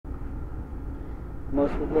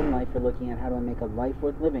Most people in life are looking at how do I make a life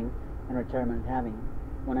worth living and retirement having.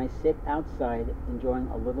 When I sit outside enjoying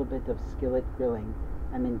a little bit of skillet grilling,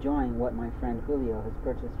 I'm enjoying what my friend Julio has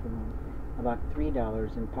purchased for me. About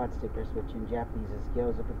 $3 in pot stickers, which in Japanese is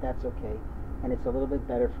gyoza, but that's okay. And it's a little bit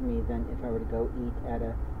better for me than if I were to go eat at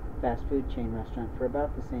a fast food chain restaurant for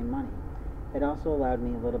about the same money. It also allowed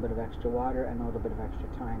me a little bit of extra water and a little bit of extra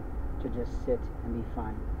time to just sit and be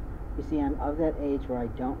fine. You see, I'm of that age where I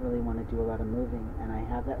don't really want to do a lot of moving, and I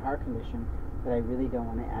have that heart condition that I really don't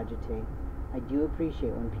want to agitate. I do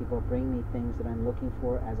appreciate when people bring me things that I'm looking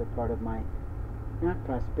for as a part of my, not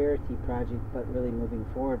prosperity project, but really moving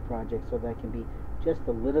forward project, so that I can be just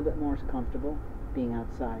a little bit more comfortable being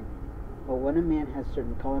outside. But when a man has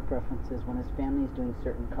certain color preferences, when his family is doing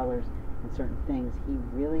certain colors and certain things, he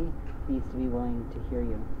really needs to be willing to hear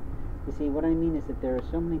you. You see, what I mean is that there are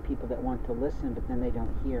so many people that want to listen, but then they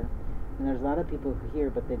don't hear. And there's a lot of people who hear,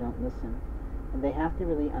 but they don't listen. And they have to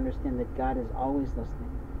really understand that God is always listening.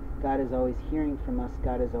 God is always hearing from us.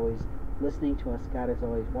 God is always listening to us. God is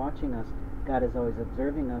always watching us. God is always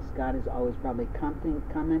observing us. God is always probably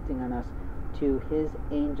commenting on us to his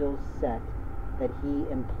angel set that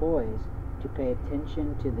he employs to pay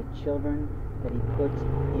attention to the children that he puts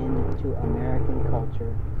into American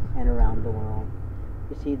culture and around the world.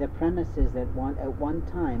 You see, the premise is that at one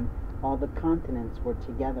time all the continents were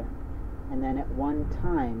together, and then at one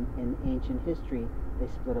time in ancient history they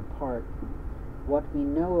split apart. What we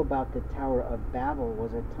know about the Tower of Babel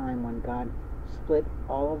was a time when God split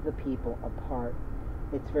all of the people apart.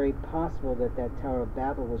 It's very possible that that Tower of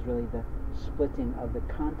Babel was really the splitting of the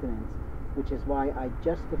continents, which is why I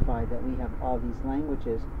justify that we have all these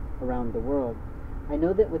languages around the world. I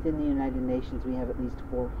know that within the United Nations we have at least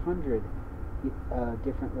 400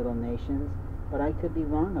 different little nations, but I could be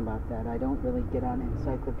wrong about that. I don't really get on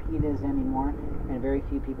encyclopedias anymore, and very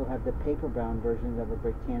few people have the paper-bound versions of a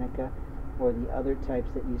Britannica or the other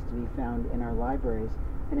types that used to be found in our libraries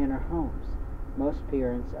and in our homes. Most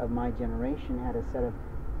parents of my generation had a set of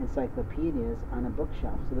encyclopedias on a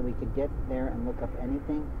bookshelf so that we could get there and look up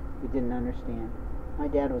anything we didn't understand. My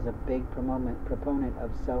dad was a big proponent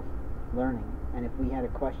of self-learning, and if we had a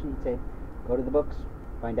question, he'd say, go to the books,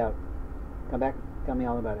 find out, come back, tell me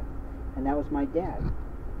all about it. And that was my dad.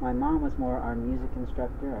 My mom was more our music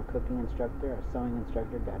instructor, our cooking instructor, our sewing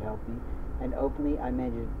instructor, God help me, and openly I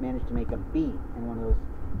managed to make a B in one of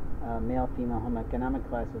those male-female home economic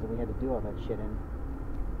classes that we had to do all that shit in.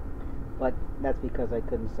 But that's because I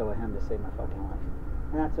couldn't sew a hem to save my fucking life.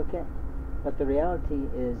 And that's okay. But the reality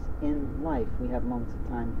is, in life, we have moments of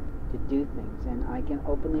time to do things. And I can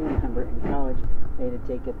openly remember in college, they had to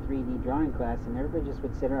take a 3D drawing class, and everybody just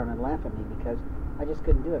would sit around and laugh at me because I just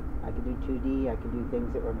couldn't do it. I could do 2D, I could do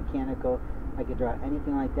things that were mechanical, I could draw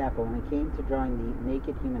anything like that. But when it came to drawing the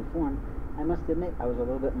naked human form, I must admit I was a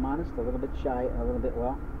little bit modest, a little bit shy, and a little bit,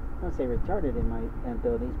 well, I don't say retarded in my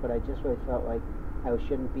abilities, but I just really felt like I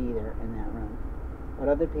shouldn't be there in that room. But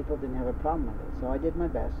other people didn't have a problem with it, so I did my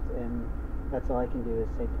best, and that's all I can do is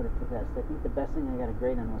say put it to the test. I think the best thing I got a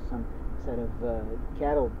grade on was some set of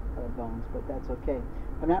cattle bones, but that's okay.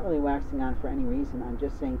 I'm not really waxing on for any reason. I'm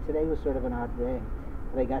just saying today was sort of an odd day,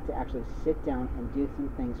 but I got to actually sit down and do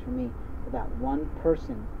some things for me without one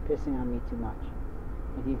person pissing on me too much.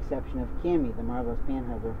 With the exception of Cammie, the marvelous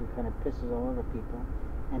panhandler, who kind of pisses all over people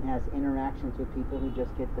and has interactions with people who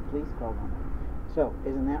just get the police called on them. So,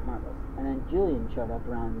 isn't that marvelous? And then Julian showed up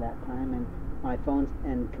around that time, and my phones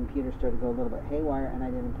and computers started to go a little bit haywire, and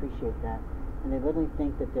I didn't appreciate that. And they literally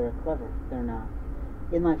think that they're clever. They're not.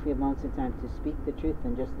 In life, we have moments of time to speak the truth,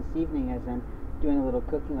 and just this evening, as I'm doing a little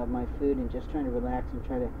cooking of my food and just trying to relax and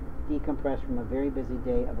try to decompress from a very busy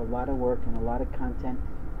day of a lot of work and a lot of content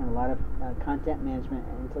and a lot of content management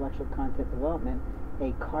and intellectual content development,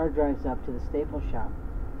 a car drives up to the Staples shop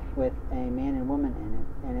with a man and woman in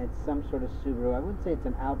it, and it's some sort of Subaru. I wouldn't say it's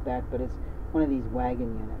an Outback, but it's one of these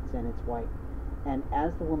wagon units, and it's white. And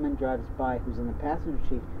as the woman drives by, who's in the passenger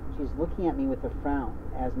seat, she's looking at me with a frown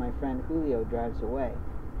as my friend Julio drives away.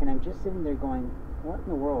 And I'm just sitting there going, what in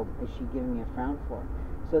the world is she giving me a frown for?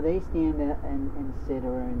 So they stand and sit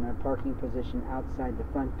or in a parking position outside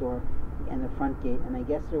the front door and the front gate, and I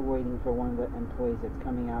guess they're waiting for one of the employees that's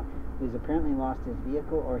coming out who's apparently lost his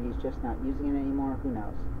vehicle, or he's just not using it anymore, who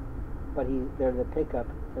knows. But they're the pickup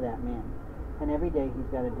for that man. And every day he's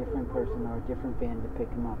got a different person or a different van to pick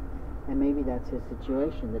him up. And maybe that's his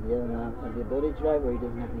situation, that he doesn't have the ability to drive, or he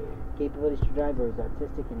doesn't have the capabilities to drive, or he's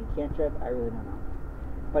autistic and he can't drive. I really don't know.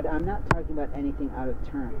 But I'm not talking about anything out of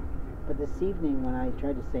turn. But this evening, when I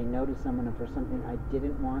tried to say no to someone for something I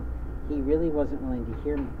didn't want, he really wasn't willing to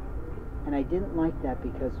hear me. And I didn't like that,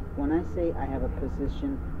 because when I say I have a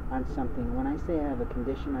position on something, when I say I have a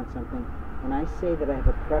condition on something, when I say that I have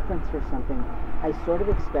a preference for something, I sort of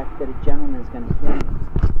expect that a gentleman is going to hear me.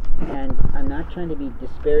 And I'm not trying to be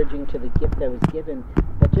disparaging to the gift I was given,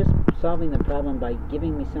 but just solving the problem by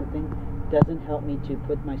giving me something doesn't help me to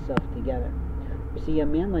put myself together. You see, a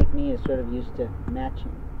man like me is sort of used to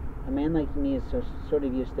matching. A man like me is sort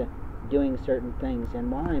of used to doing certain things.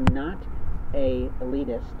 And while I'm not a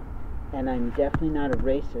elitist, and I'm definitely not a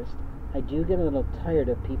racist, I do get a little tired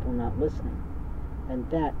of people not listening. And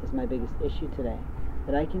that is my biggest issue today.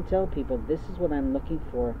 That I can tell people this is what I'm looking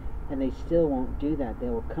for, and they still won't do that. They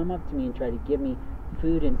will come up to me and try to give me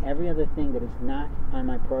food and every other thing that is not on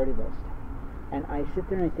my priority list. And I sit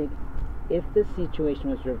there and I think, if this situation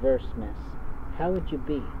was reversed, miss, how would you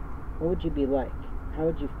be? What would you be like? How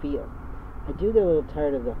would you feel? I do get a little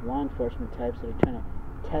tired of the law enforcement types that are trying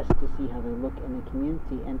to test to see how they look in the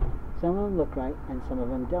community, and some of them look right and some of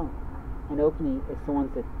them don't. And openly, it's the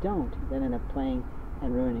ones that don't that end up playing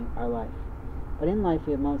and ruining our life. But in life,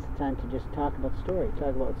 we have most of the time to just talk about story,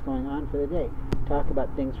 talk about what's going on for the day, talk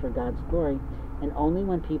about things for God's glory, and only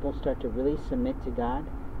when people start to really submit to God,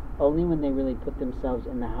 only when they really put themselves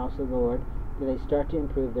in the house of the Lord, do they start to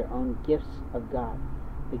improve their own gifts of God.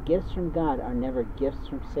 The gifts from God are never gifts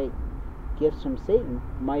from Satan. Gifts from Satan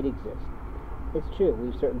might exist. It's true,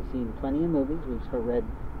 we've certainly seen plenty of movies, we've read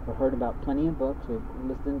or heard about plenty of books, we've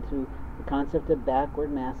listened to the concept of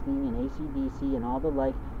backward masking and AC/DC and all the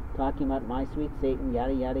like, talking about my sweet Satan,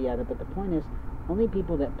 yada yada yada, but the point is, only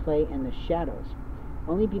people that play in the shadows,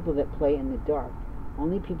 only people that play in the dark,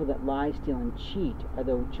 only people that lie, steal, and cheat are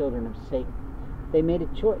the children of Satan. They made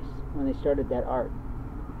a choice when they started that art.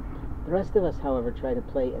 The rest of us, however, try to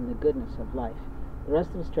play in the goodness of life. The rest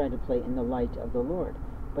of us try to play in the light of the Lord.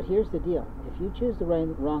 But here's the deal. If you choose the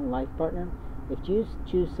wrong life partner, if you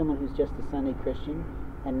choose someone who's just a Sunday Christian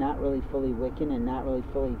and not really fully Wiccan and not really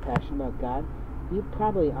fully passionate about God, you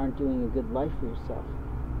probably aren't doing a good life for yourself.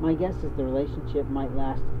 My guess is the relationship might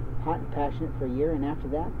last hot and passionate for a year, and after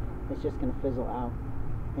that, it's just going to fizzle out.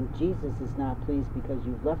 And Jesus is not pleased because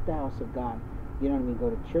you've left the house of God. You don't even go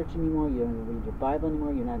to church anymore, you don't even read your Bible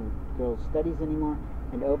anymore, you're not in girls' studies anymore,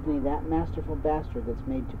 and openly that masterful bastard that's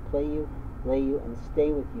made to play you, lay you, and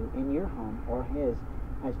stay with you in your home or his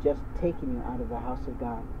has just taken you out of the house of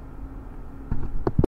God.